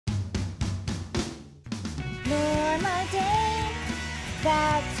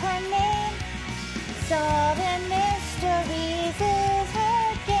That's her name. Solving mysteries is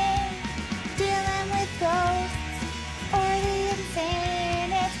her game. Dealing with ghosts or the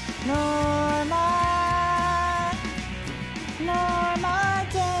insane. It's Norma. Norma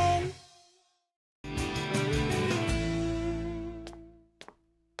Dane.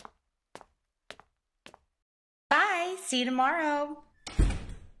 Bye. See you tomorrow.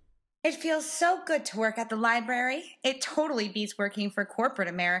 It feels so good to work at the library. It totally beats working for corporate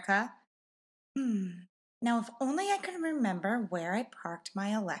America. Now, if only I could remember where I parked my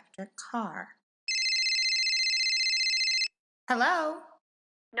electric car. Hello?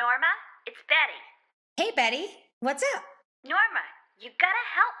 Norma, it's Betty. Hey, Betty. What's up? Norma, you gotta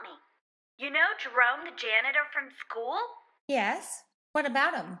help me. You know Jerome, the janitor from school? Yes? What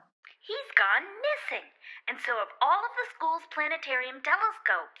about him? He's gone missing, and so have all of the school's planetarium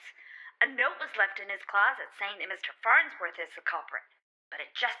telescopes. A note was left in his closet saying that Mr. Farnsworth is the culprit, but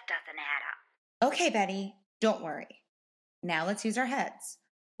it just doesn't add up. Okay, Betty. Don't worry. Now let's use our heads.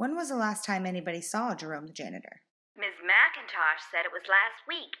 When was the last time anybody saw Jerome the janitor? Ms. McIntosh said it was last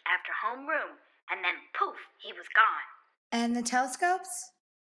week after homeroom, and then poof, he was gone. And the telescopes?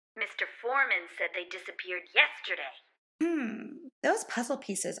 Mr. Foreman said they disappeared yesterday. Those puzzle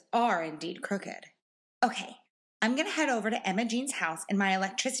pieces are indeed crooked. Okay, I'm going to head over to Emma Jean's house in my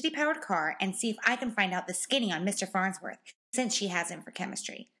electricity-powered car and see if I can find out the skinny on Mr. Farnsworth, since she has him for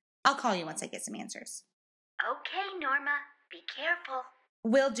chemistry. I'll call you once I get some answers. Okay, Norma. Be careful.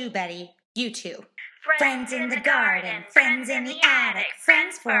 Will do, Betty. You too. Friends in the garden, friends in the attic,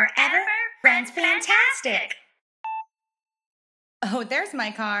 friends forever, friends fantastic. Oh, there's my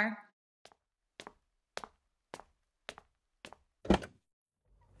car.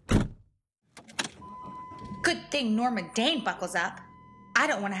 Good thing Norma Dane buckles up. I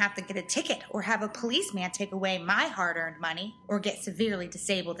don't want to have to get a ticket or have a policeman take away my hard-earned money or get severely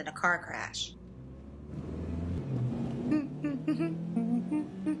disabled in a car crash.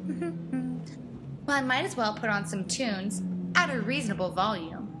 Well, I might as well put on some tunes at a reasonable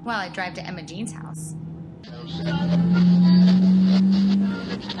volume while I drive to Emma Jean's house. Oh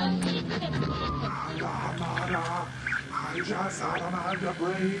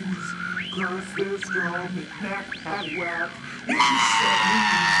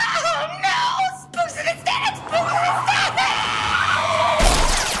no! Spooks in the static! Spooks in the static!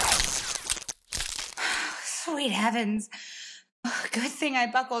 Sweet heavens. Good thing I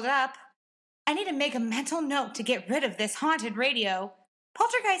buckled up. I need to make a mental note to get rid of this haunted radio.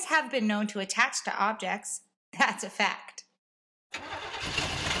 Poltergeists have been known to attach to objects. That's a fact.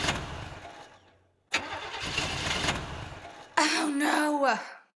 Oh no!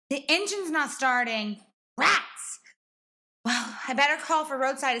 The engine's not starting. Rats! Well, I better call for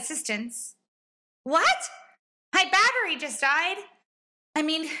roadside assistance. What? My battery just died? I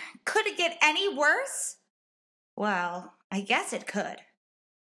mean, could it get any worse? Well, I guess it could.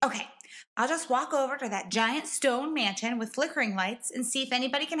 Okay, I'll just walk over to that giant stone mansion with flickering lights and see if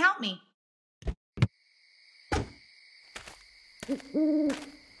anybody can help me.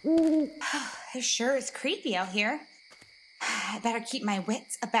 It sure is creepy out here. I better keep my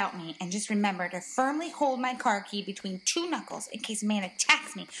wits about me and just remember to firmly hold my car key between two knuckles in case a man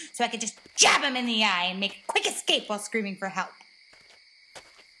attacks me so I can just jab him in the eye and make a quick escape while screaming for help.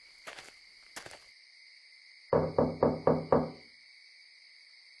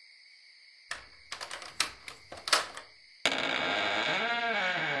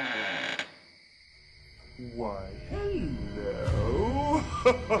 Why, hello.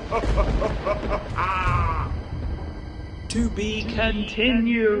 To be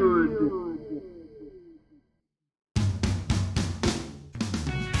continued.